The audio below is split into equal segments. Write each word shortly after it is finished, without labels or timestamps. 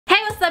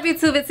up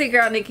YouTube? It's your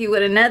girl Nikki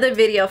with another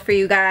video for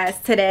you guys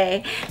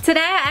today. Today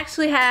I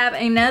actually have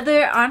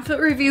another on foot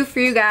review for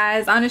you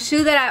guys on a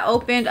shoe that I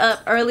opened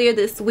up earlier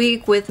this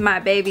week with my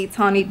baby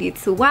Tony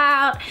D2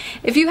 Wild.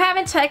 If you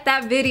haven't checked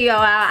that video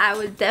out, I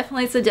would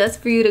definitely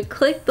suggest for you to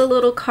click the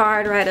little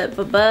card right up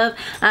above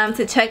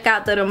to check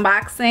out the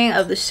unboxing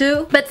of the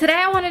shoe. But today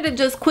I wanted to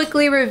just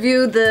quickly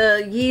review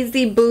the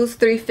Yeezy Boost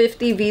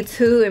 350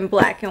 V2 in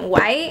black and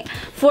white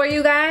for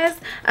you guys.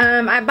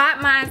 I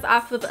bought mine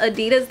off of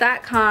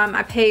Adidas.com.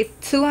 I paid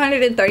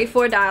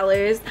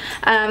 $234,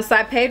 so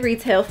I paid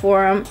retail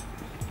for them,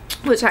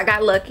 which I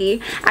got lucky.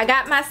 I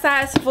got my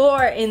size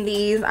 4 in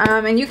these,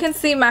 and you can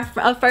see my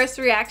first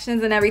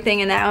reactions and everything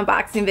in that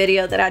unboxing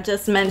video that I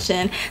just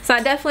mentioned. So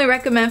I definitely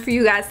recommend for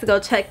you guys to go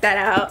check that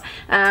out.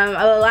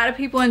 A lot of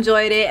people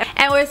enjoyed it,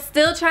 and we're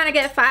still trying to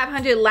get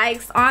 500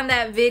 likes on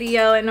that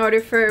video in order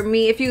for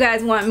me, if you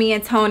guys want me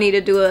and Tony to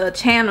do a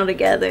channel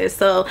together.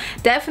 So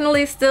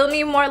definitely still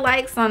need more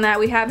likes on that.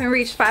 We haven't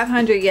reached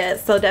 500 yet,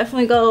 so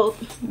definitely go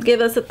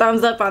give us a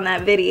thumbs up on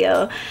that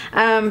video.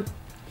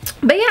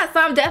 But yeah,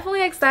 so I'm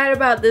definitely excited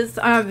about this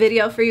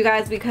video for you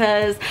guys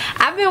because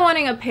I've been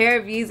wanting a pair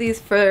of Yeezys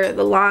for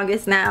the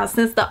longest now,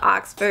 since the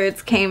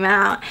Oxfords came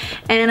out,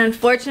 and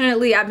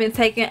unfortunately I've been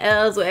taking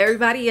L's with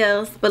everybody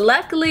else. But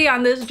luckily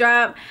on this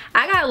drop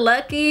I got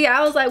lucky.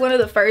 I was like one of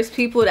the first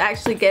people to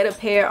actually get a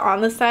pair on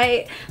the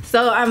site,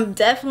 so I'm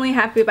definitely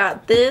happy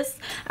about this.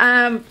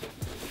 I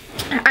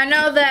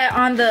know that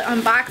on the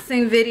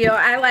unboxing video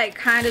I like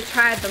kind of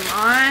tried them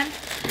on,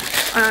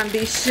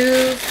 these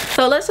shoes.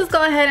 So let's just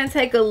go ahead and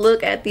take a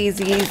look at these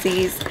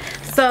Yeezys.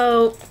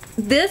 So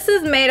this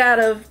is made out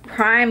of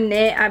prime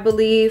knit, I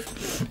believe,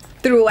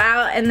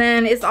 throughout, and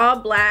then it's all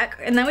black,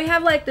 and then we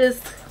have like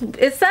this,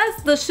 it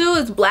says the shoe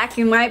is black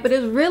and white, but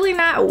it's really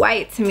not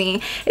white to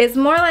me. It's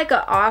more like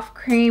an off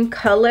cream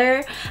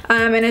color,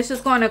 and it's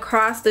just going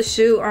across the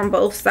shoe on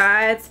both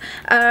sides.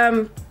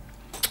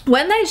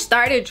 When they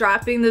started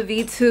dropping the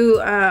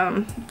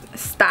V2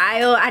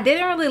 style, I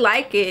didn't really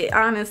like it,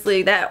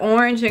 honestly. That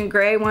orange and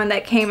gray one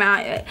that came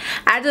out,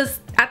 I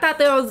thought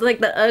that was like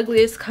the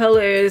ugliest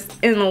colors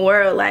in the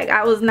world. Like,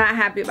 I was not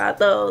happy about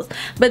those.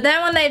 But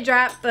then when they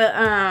dropped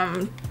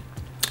the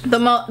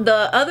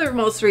other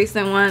most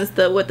recent ones,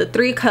 with the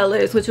 3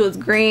 colors, which was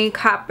green,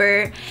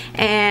 copper,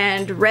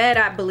 and red,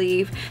 I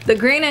believe. The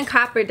green and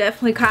copper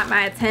definitely caught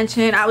my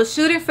attention. I was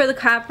shooting for the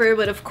copper,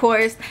 but of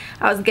course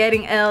I was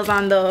getting L's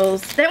on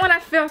those. Then when I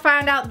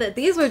found out that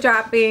these were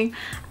dropping,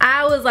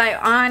 I was like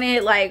on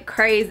it like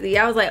crazy.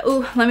 I was like,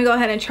 ooh, let me go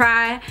ahead and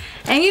try.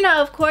 And you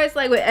know, of course,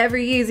 like with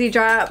every Yeezy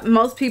drop,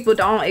 most people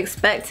don't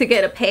expect to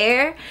get a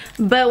pair,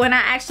 but when I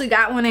actually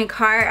got one in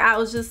cart, I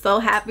was just so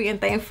happy and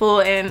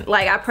thankful, and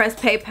like I pressed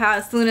PayPal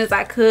as soon as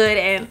I could,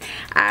 and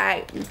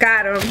I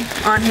got them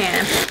on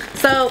hand.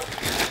 So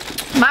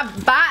my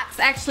box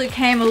actually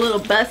came a little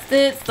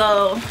busted,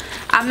 so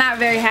I'm not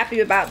very happy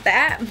about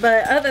that.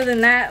 But other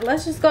than that,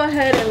 let's just go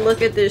ahead and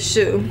look at this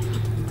shoe.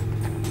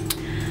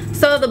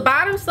 So the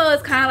bottom sole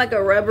is kind of like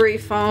a rubbery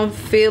foam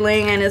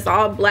feeling, and it's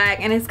all black,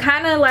 and it's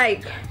kind of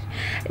like,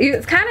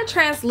 it's kind of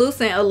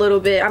translucent a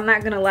little bit, I'm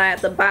not gonna lie, at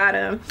the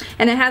bottom.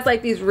 And it has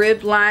like these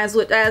ribbed lines,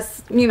 which,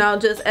 as you know,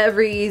 just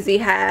every Yeezy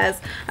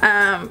has,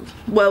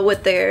 well,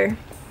 with their,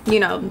 you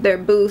know, their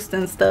Boost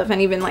and stuff,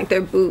 and even like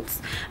their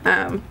boots.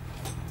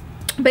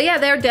 But yeah,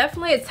 they're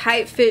definitely a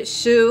tight fit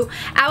shoe.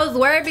 I was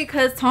worried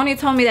because Tony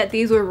told me that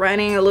these were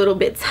running a little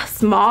bit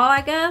small,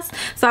 I guess.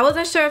 So I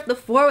wasn't sure if the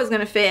 4 was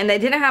gonna fit, and they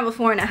didn't have a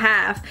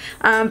 4.5.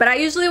 But I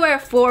usually wear a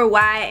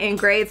 4Y in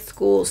grade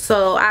school,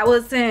 so I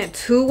wasn't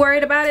too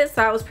worried about it.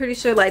 So I was pretty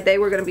sure like they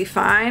were gonna be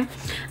fine.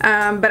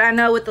 But I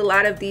know with a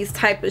lot of these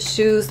type of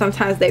shoes,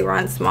 sometimes they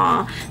run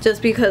small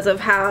just because of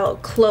how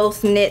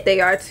close knit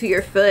they are to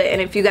your foot.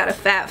 And if you got a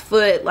fat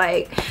foot,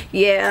 like,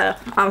 yeah,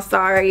 I'm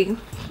sorry,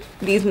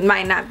 these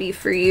might not be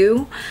for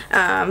you.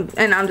 And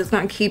I'm just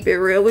gonna keep it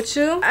real with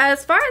you.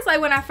 As far as like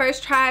when I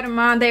first tried them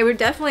on, they were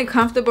definitely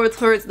comfortable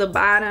towards the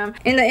bottom.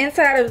 In the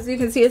inside, as you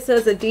can see, it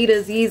says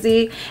Adidas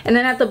Yeezy, and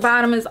then at the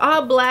bottom is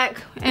all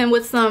black and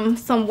with some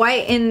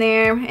white in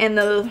there,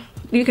 and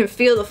you can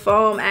feel the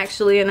foam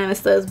actually, and then it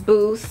says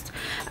Boost.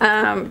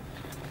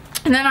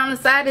 And then on the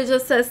side it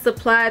just says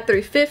supply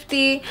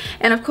 350,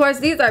 and of course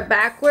these are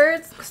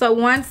backwards, so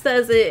one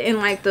says it in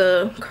like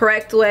the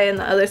correct way and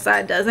the other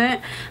side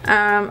doesn't.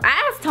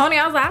 I asked Tony,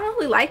 I was like, I don't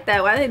really like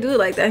that, why do they do it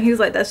like that? He was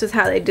like, that's just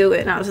how they do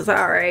it, and I was just like,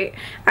 alright,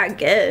 I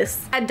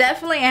guess. I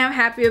definitely am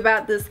happy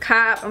about this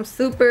cop.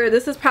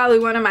 This is probably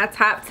one of my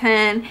top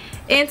 10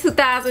 in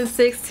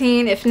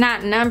 2016, if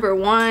not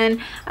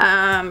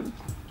 #1.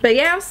 But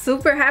yeah, I'm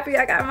super happy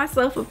I got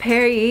myself a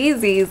pair of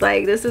Yeezys.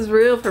 Like, this is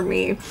real for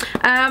me.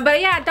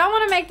 But yeah, I don't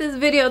want to make this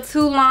video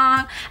too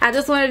long. I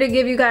just wanted to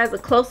give you guys a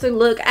closer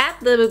look at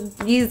the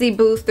Yeezy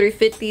Boost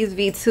 350s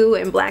V2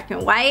 in black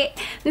and white.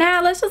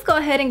 Now, let's just go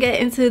ahead and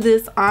get into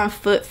this on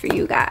foot for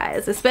you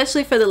guys,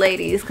 especially for the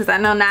ladies, because I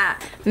know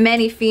not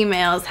many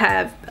females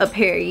have a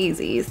pair of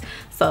Yeezys.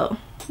 So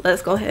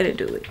let's go ahead and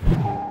do it.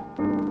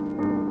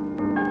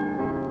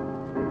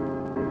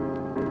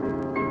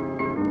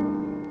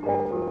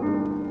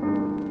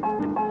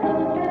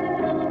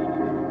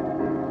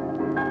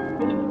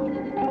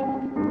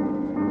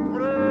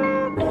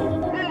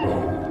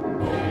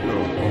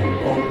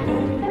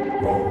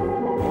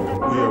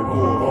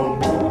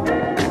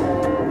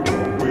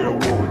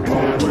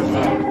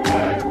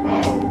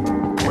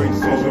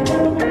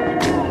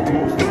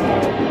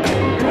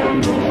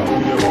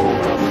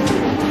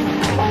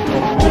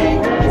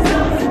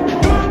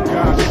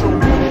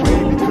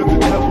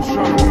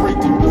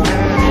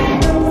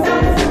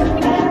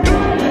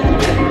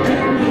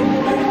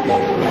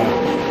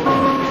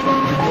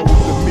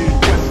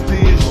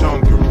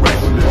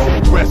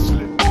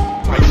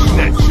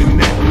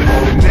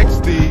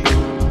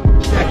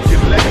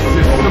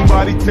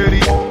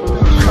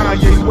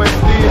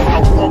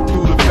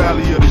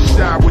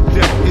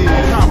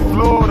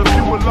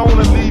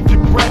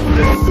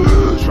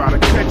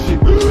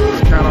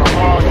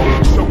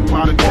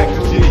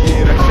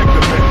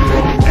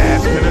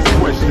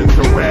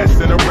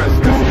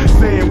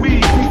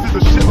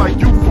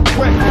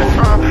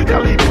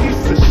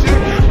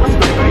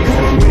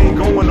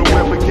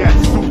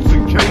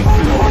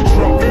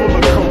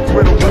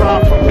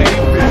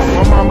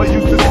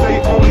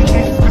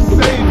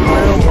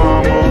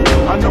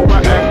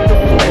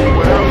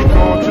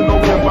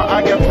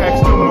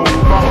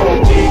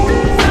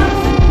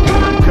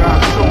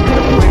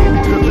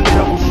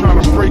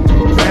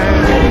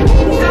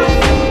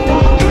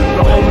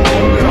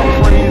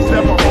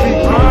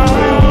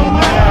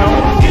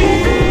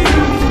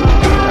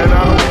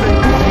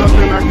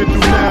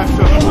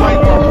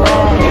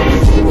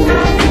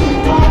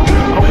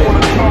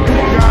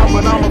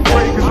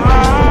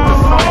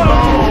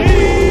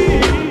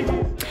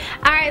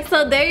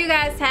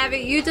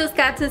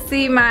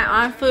 see my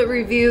on-foot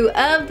review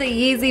of the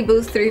Yeezy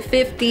Boost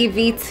 350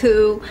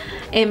 V2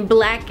 in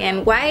black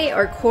and white,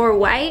 or core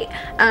white.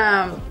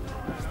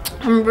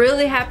 I'm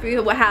really happy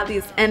with how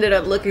these ended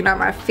up looking on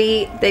my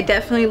feet. They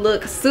definitely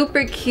look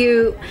super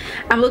cute.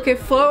 I'm looking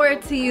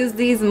forward to use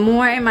these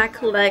more in my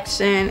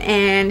collection.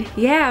 And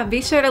yeah,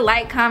 be sure to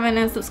like, comment,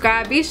 and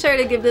subscribe. Be sure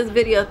to give this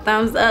video a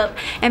thumbs up.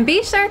 And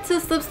be sure to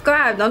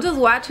subscribe. Don't just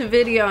watch a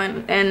video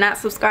and not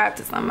subscribe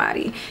to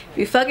somebody. If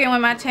you're fucking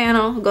with my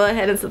channel, go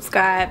ahead and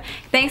subscribe.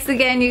 Thanks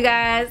again, you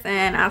guys.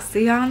 And I'll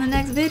see y'all in the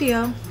next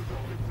video.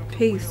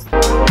 Peace.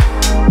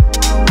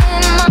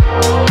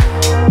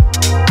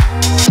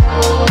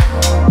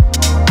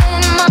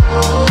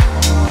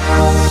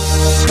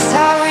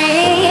 Sorry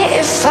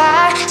if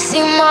I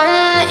seem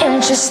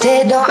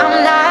uninterested, or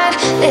I'm not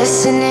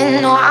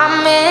listening, or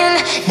I'm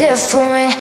indifferent.